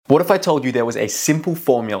What if I told you there was a simple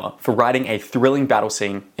formula for writing a thrilling battle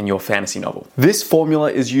scene in your fantasy novel? This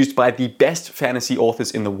formula is used by the best fantasy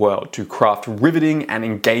authors in the world to craft riveting and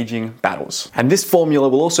engaging battles. And this formula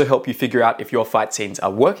will also help you figure out if your fight scenes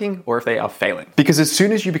are working or if they are failing. Because as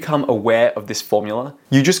soon as you become aware of this formula,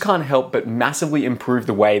 you just can't help but massively improve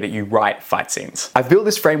the way that you write fight scenes. I've built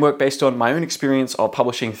this framework based on my own experience of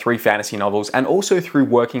publishing 3 fantasy novels and also through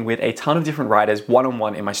working with a ton of different writers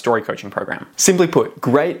one-on-one in my story coaching program. Simply put,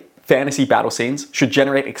 great fantasy battle scenes should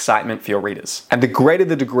generate excitement for your readers. And the greater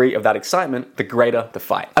the degree of that excitement, the greater the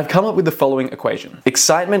fight. I've come up with the following equation.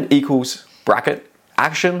 Excitement equals bracket,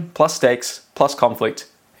 action plus stakes plus conflict,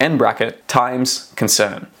 end bracket, times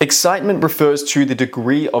concern. Excitement refers to the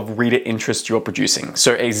degree of reader interest you're producing.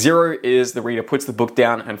 So a 0 is the reader puts the book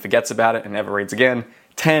down and forgets about it and never reads again.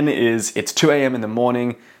 10 is it's 2 a.m. in the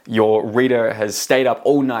morning, your reader has stayed up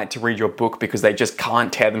all night to read your book because they just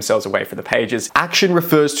can't tear themselves away from the pages. Action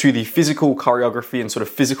refers to the physical choreography and sort of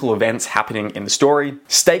physical events happening in the story.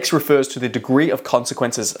 Stakes refers to the degree of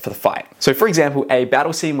consequences for the fight. So for example, a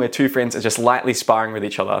battle scene where 2 friends are just lightly sparring with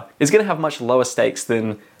each other is going to have much lower stakes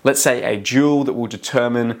than, let's say, a duel that will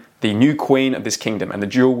determine the new queen of this kingdom, and the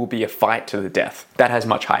duel will be a fight to the death. That has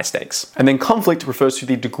much higher stakes. And then conflict refers to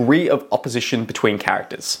the degree of opposition between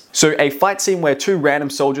characters. So a fight scene where 2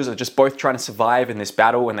 random soldiers are just both trying to survive in this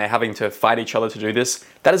battle and they're having to fight each other to do this,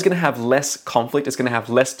 that is going to have less conflict, it's going to have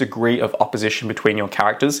less degree of opposition between your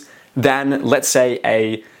characters than, let's say,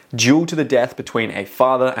 a duel to the death between a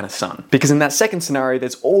father and a son. Because in that second scenario,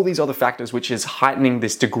 there's all these other factors which is heightening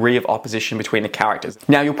this degree of opposition between the characters.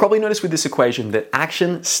 Now, you'll probably notice with this equation that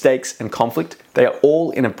action, stakes, and conflict, they are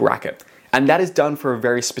all in a bracket. And that is done for a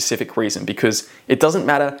very specific reason, because it doesn't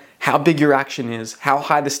matter how big your action is, how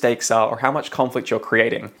high the stakes are, or how much conflict you're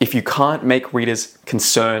creating, if you can't make readers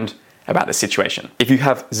concerned about the situation. If you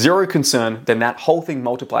have 0 concern, then that whole thing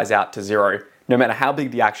multiplies out to 0, no matter how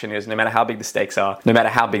big the action is, no matter how big the stakes are, no matter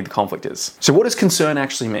how big the conflict is. So what does concern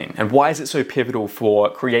actually mean? And why is it so pivotal for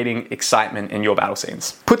creating excitement in your battle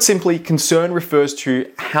scenes? Put simply, concern refers to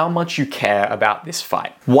how much you care about this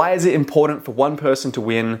fight. Why is it important for one person to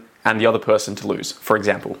win and the other person to lose, for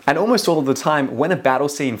example? And almost all of the time, when a battle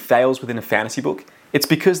scene fails within a fantasy book, it's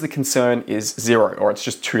because the concern is 0 or it's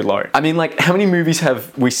just too low. I mean, like, how many movies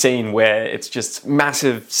have we seen where it's just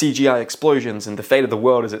massive CGI explosions and the fate of the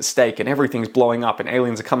world is at stake and everything's blowing up and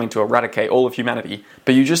aliens are coming to eradicate all of humanity,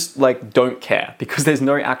 but you just like don't care because there's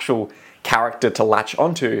no actual character to latch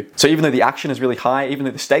onto. So even though the action is really high, even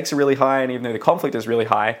though the stakes are really high, and even though the conflict is really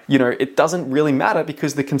high, you know, it doesn't really matter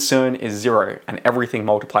because the concern is 0 and everything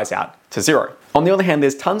multiplies out to 0. On the other hand,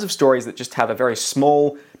 there's tons of stories that just have a very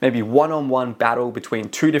small, maybe one-on-one battle between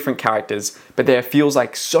 2 different characters, but there feels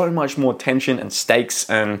like so much more tension and stakes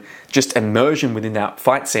and just immersion within that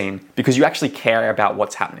fight scene because you actually care about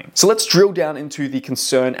what's happening. So let's drill down into the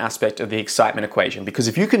concern aspect of the excitement equation, because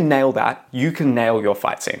if you can nail that, you can nail your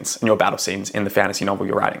fight scenes and your battle scenes in the fantasy novel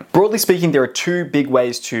you're writing. Broadly speaking, there are 2 big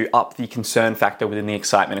ways to up the concern factor within the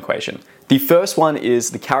excitement equation. The first one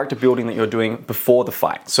is the character building that you're doing before the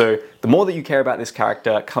fight. So the more that you care about this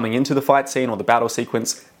character coming into the fight scene or the battle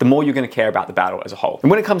sequence, the more you're going to care about the battle as a whole. And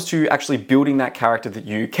when it comes to actually building that character that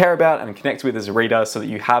you care about and connect with as a reader so that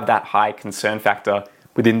you have that high concern factor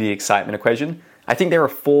within the excitement equation, I think there are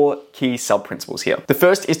 4 key sub-principles here. The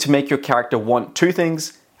first is to make your character want 2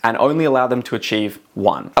 things and only allow them to achieve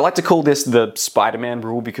 1. I like to call this the Spider-Man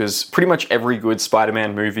rule because pretty much every good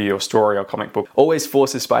Spider-Man movie or story or comic book always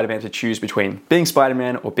forces Spider-Man to choose between being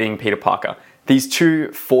Spider-Man or being Peter Parker. These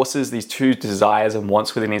 2 forces, these 2 desires and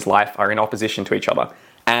wants within his life are in opposition to each other.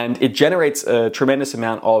 And it generates a tremendous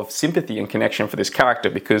amount of sympathy and connection for this character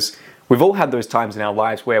because we've all had those times in our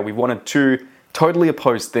lives where we wanted 2 totally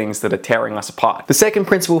opposed things that are tearing us apart. The second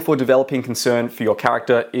principle for developing concern for your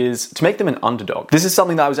character is to make them an underdog. This is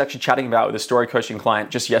something that I was actually chatting about with a story coaching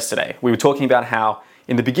client just yesterday. We were talking about how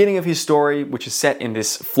in the beginning of his story, which is set in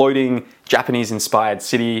this floating Japanese-inspired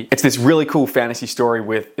city, it's this really cool fantasy story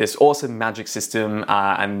with this awesome magic system,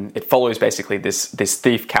 and it follows basically this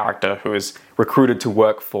thief character who is recruited to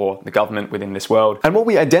work for the government within this world. And what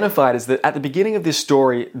we identified is that at the beginning of this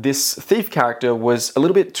story, this thief character was a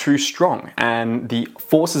little bit too strong, and the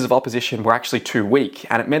forces of opposition were actually too weak,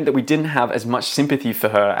 and it meant that we didn't have as much sympathy for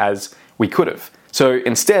her as we could have. So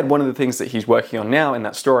instead, one of the things that he's working on now in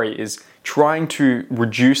that story is trying to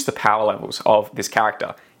reduce the power levels of this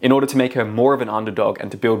character in order to make her more of an underdog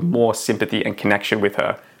and to build more sympathy and connection with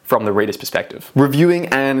her from the reader's perspective. Reviewing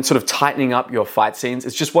and sort of tightening up your fight scenes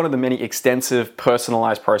is just one of the many extensive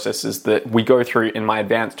personalized processes that we go through in my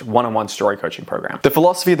advanced one-on-one story coaching program. The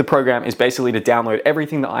philosophy of the program is basically to download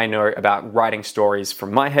everything that I know about writing stories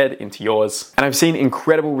from my head into yours, and I've seen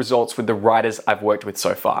incredible results with the writers I've worked with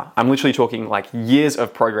so far. I'm literally talking like years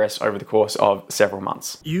of progress over the course of several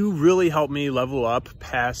months. You really helped me level up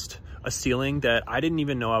past a ceiling that I didn't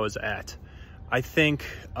even know I was at. I think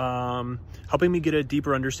helping me get a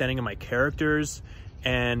deeper understanding of my characters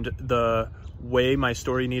and the way my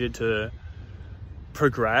story needed to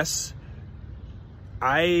progress,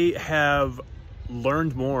 I have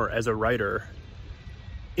learned more as a writer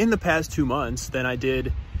in the past 2 months than I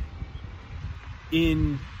did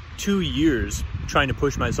in 2 years trying to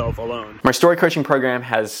push myself alone. My story coaching program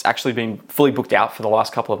has actually been fully booked out for the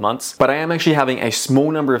last couple of months, but I am actually having a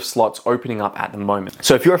small number of slots opening up at the moment.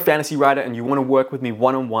 So if you're a fantasy writer and you want to work with me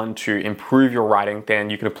one-on-one to improve your writing, then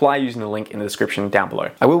you can apply using the link in the description down below.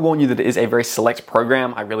 I will warn you that it is a very select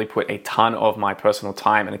program. I really put a ton of my personal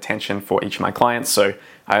time and attention for each of my clients, so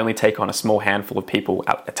I only take on a small handful of people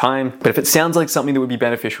at a time. But if it sounds like something that would be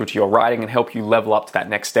beneficial to your writing and help you level up to that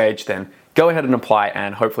next stage, then go ahead and apply,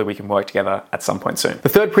 and hopefully we can work together at some point soon. The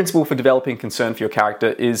third principle for developing concern for your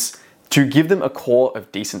character is to give them a core of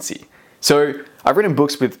decency. So I've written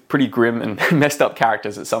books with pretty grim and messed up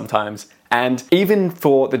characters at some times, and even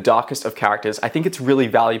for the darkest of characters, I think it's really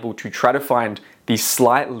valuable to try to find these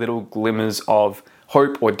slight little glimmers of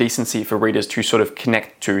hope or decency for readers to sort of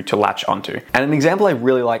connect to latch onto. And an example I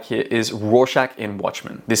really like here is Rorschach in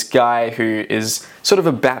Watchmen. This guy who is sort of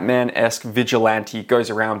a Batman-esque vigilante, goes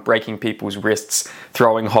around breaking people's wrists,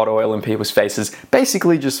 throwing hot oil in people's faces,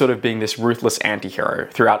 basically just sort of being this ruthless anti-hero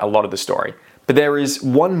throughout a lot of the story. But there is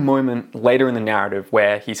one moment later in the narrative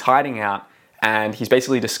where he's hiding out and he's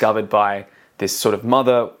basically discovered by this sort of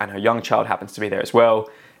mother, and her young child happens to be there as well.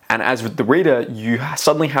 And as with the reader, you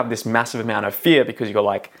suddenly have this massive amount of fear because you're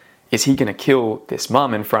like, is he gonna kill this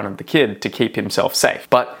mum in front of the kid to keep himself safe?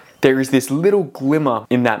 But there is this little glimmer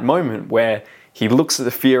in that moment where he looks at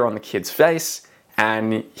the fear on the kid's face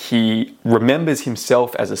and he remembers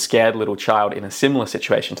himself as a scared little child in a similar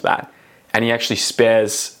situation to that, and he actually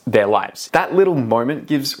spares their lives. That little moment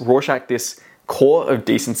gives Rorschach this core of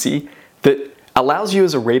decency that allows you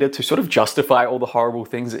as a reader to sort of justify all the horrible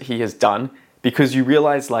things that he has done, because you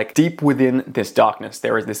realize like deep within this darkness,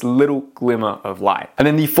 there is this little glimmer of light. And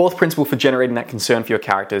then the fourth principle for generating that concern for your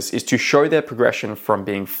characters is to show their progression from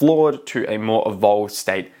being flawed to a more evolved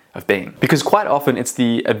state of being. Because quite often it's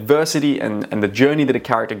the adversity and the journey that a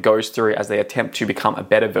character goes through as they attempt to become a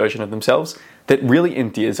better version of themselves that really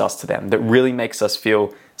endears us to them, that really makes us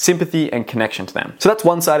feel sympathy and connection to them. So that's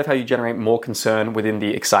one side of how you generate more concern within the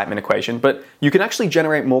excitement equation, but you can actually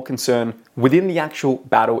generate more concern within the actual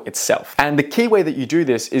battle itself. And the key way that you do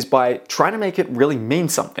this is by trying to make it really mean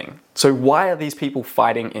something. So why are these people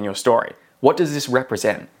fighting in your story? What does this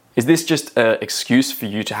represent? Is this just an excuse for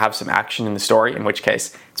you to have some action in the story, in which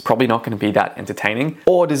case it's probably not going to be that entertaining?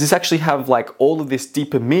 Or does this actually have like all of this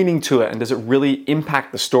deeper meaning to it, and does it really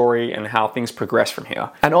impact the story and how things progress from here?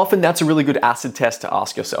 And often that's a really good acid test to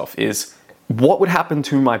ask yourself is, what would happen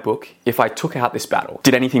to my book if I took out this battle?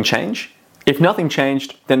 Did anything change? If nothing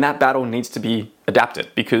changed, then that battle needs to be adapted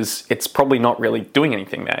because it's probably not really doing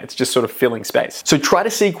anything there. It's just sort of filling space. So try to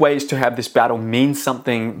seek ways to have this battle mean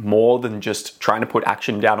something more than just trying to put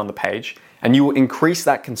action down on the page, and you will increase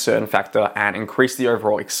that concern factor and increase the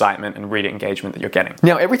overall excitement and reader engagement that you're getting.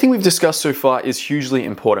 Now, everything we've discussed so far is hugely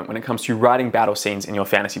important when it comes to writing battle scenes in your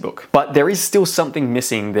fantasy book. But there is still something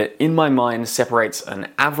missing that in my mind separates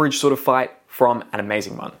an average sort of fight from an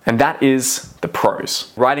amazing one. And that is the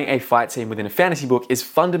prose. Writing a fight scene within a fantasy book is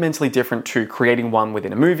fundamentally different to creating one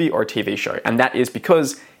within a movie or a TV show. And that is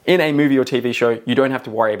because in a movie or TV show, you don't have to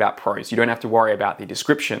worry about prose. You don't have to worry about the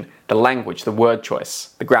description, the language, the word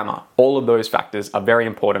choice, the grammar. All of those factors are very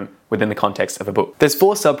important within the context of a book. There's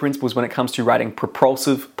 4 sub-principles when it comes to writing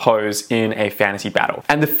propulsive prose in a fantasy battle.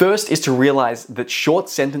 And the first is to realize that short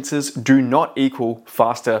sentences do not equal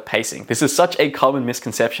faster pacing. This is such a common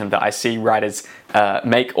misconception that I see writers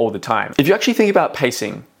make all the time. If you actually think about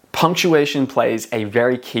pacing, punctuation plays a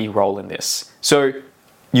very key role in this. So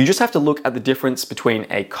you just have to look at the difference between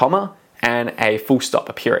a comma and a full stop,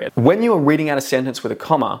 a period. When you are reading out a sentence with a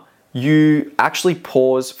comma, you actually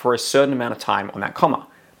pause for a certain amount of time on that comma,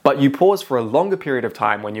 but you pause for a longer period of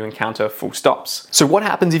time when you encounter full stops. So what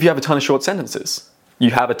happens if you have a ton of short sentences?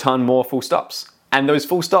 You have a ton more full stops, and those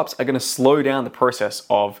full stops are going to slow down the process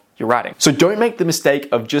of your writing. So don't make the mistake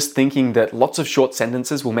of just thinking that lots of short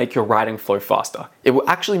sentences will make your writing flow faster. It will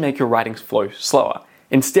actually make your writing flow slower.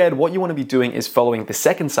 Instead, what you want to be doing is following the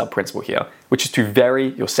second sub-principle here, which is to vary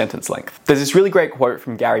your sentence length. There's this really great quote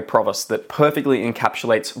from Gary Provost that perfectly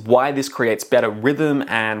encapsulates why this creates better rhythm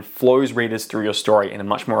and flows readers through your story in a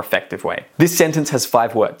much more effective way. This sentence has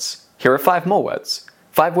 5 words. Here are 5 more words.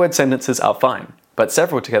 5-word sentences are fine, but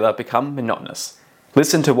several together become monotonous.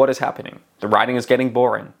 Listen to what is happening. The writing is getting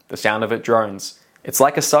boring. The sound of it drones. It's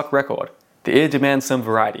like a stock record. The ear demands some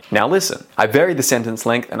variety. Now listen. I vary the sentence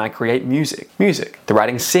length and I create music. Music. The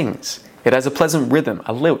writing sings. It has a pleasant rhythm,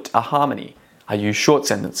 a lilt, a harmony. I use short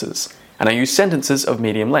sentences. And I use sentences of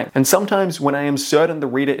medium length. And sometimes when I am certain the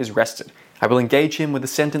reader is rested, I will engage him with a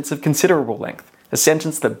sentence of considerable length. A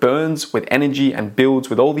sentence that burns with energy and builds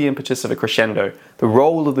with all the impetus of a crescendo, the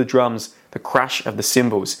roll of the drums, the crash of the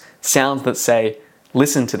cymbals, sounds that say,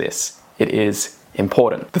 listen to this, it is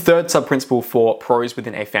important. The third sub-principle for prose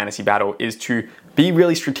within a fantasy battle is to be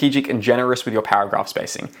really strategic and generous with your paragraph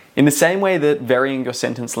spacing. In the same way that varying your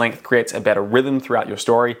sentence length creates a better rhythm throughout your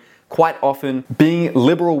story, quite often being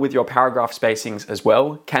liberal with your paragraph spacings as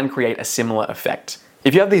well can create a similar effect.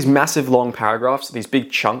 If you have these massive long paragraphs, these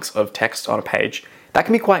big chunks of text on a page, that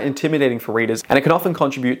can be quite intimidating for readers, and it can often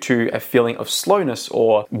contribute to a feeling of slowness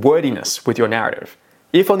or wordiness with your narrative.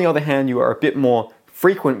 If, on the other hand, you are a bit more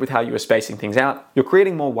frequent with how you are spacing things out, you're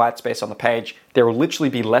creating more white space on the page, there will literally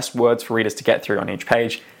be less words for readers to get through on each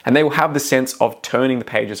page, and they will have the sense of turning the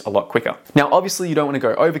pages a lot quicker. Now, obviously you don't want to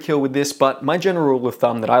go overkill with this, but my general rule of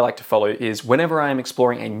thumb that I like to follow is whenever I am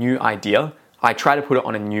exploring a new idea, I try to put it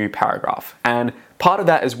on a new paragraph. And part of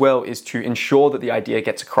that as well is to ensure that the idea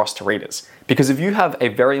gets across to readers. Because if you have a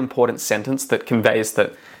very important sentence that conveys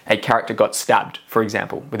that a character got stabbed, for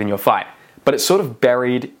example, within your fight, but it's sort of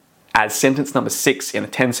buried as sentence number 6 in a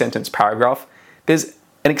 10-sentence paragraph, there's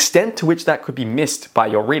an extent to which that could be missed by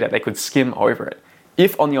your reader. They could skim over it.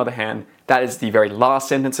 If, on the other hand, that is the very last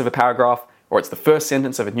sentence of a paragraph, or it's the first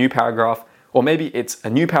sentence of a new paragraph, or maybe it's a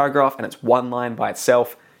new paragraph and it's one line by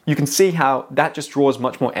itself, you can see how that just draws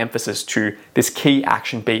much more emphasis to this key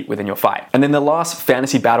action beat within your fight. And then the last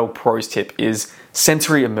fantasy battle prose tip is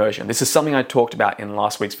sensory immersion. This is something I talked about in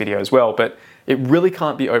last week's video as well, but it really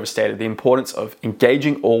can't be overstated, the importance of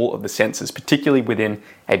engaging all of the senses, particularly within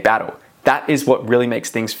a battle. That is what really makes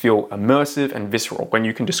things feel immersive and visceral, when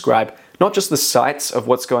you can describe not just the sights of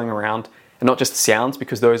what's going around, and not just the sounds,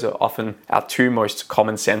 because those are often our 2 most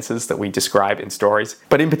common senses that we describe in stories,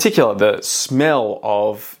 but in particular the smell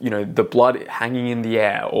of, the blood hanging in the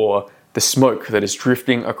air, or the smoke that is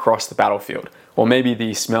drifting across the battlefield, or maybe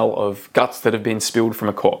the smell of guts that have been spilled from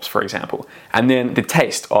a corpse, for example. And then the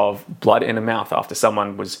taste of blood in a mouth after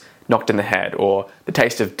someone was knocked in the head, or the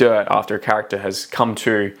taste of dirt after a character has come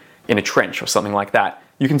to in a trench or something like that.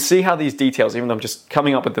 You can see how these details, even though I'm just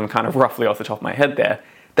coming up with them kind of roughly off the top of my head there,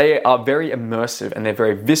 they are very immersive and they're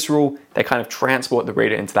very visceral. They kind of transport the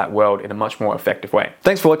reader into that world in a much more effective way.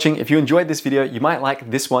 Thanks for watching. If you enjoyed this video, you might like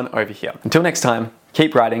this one over here. Until next time,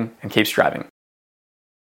 keep writing and keep striving.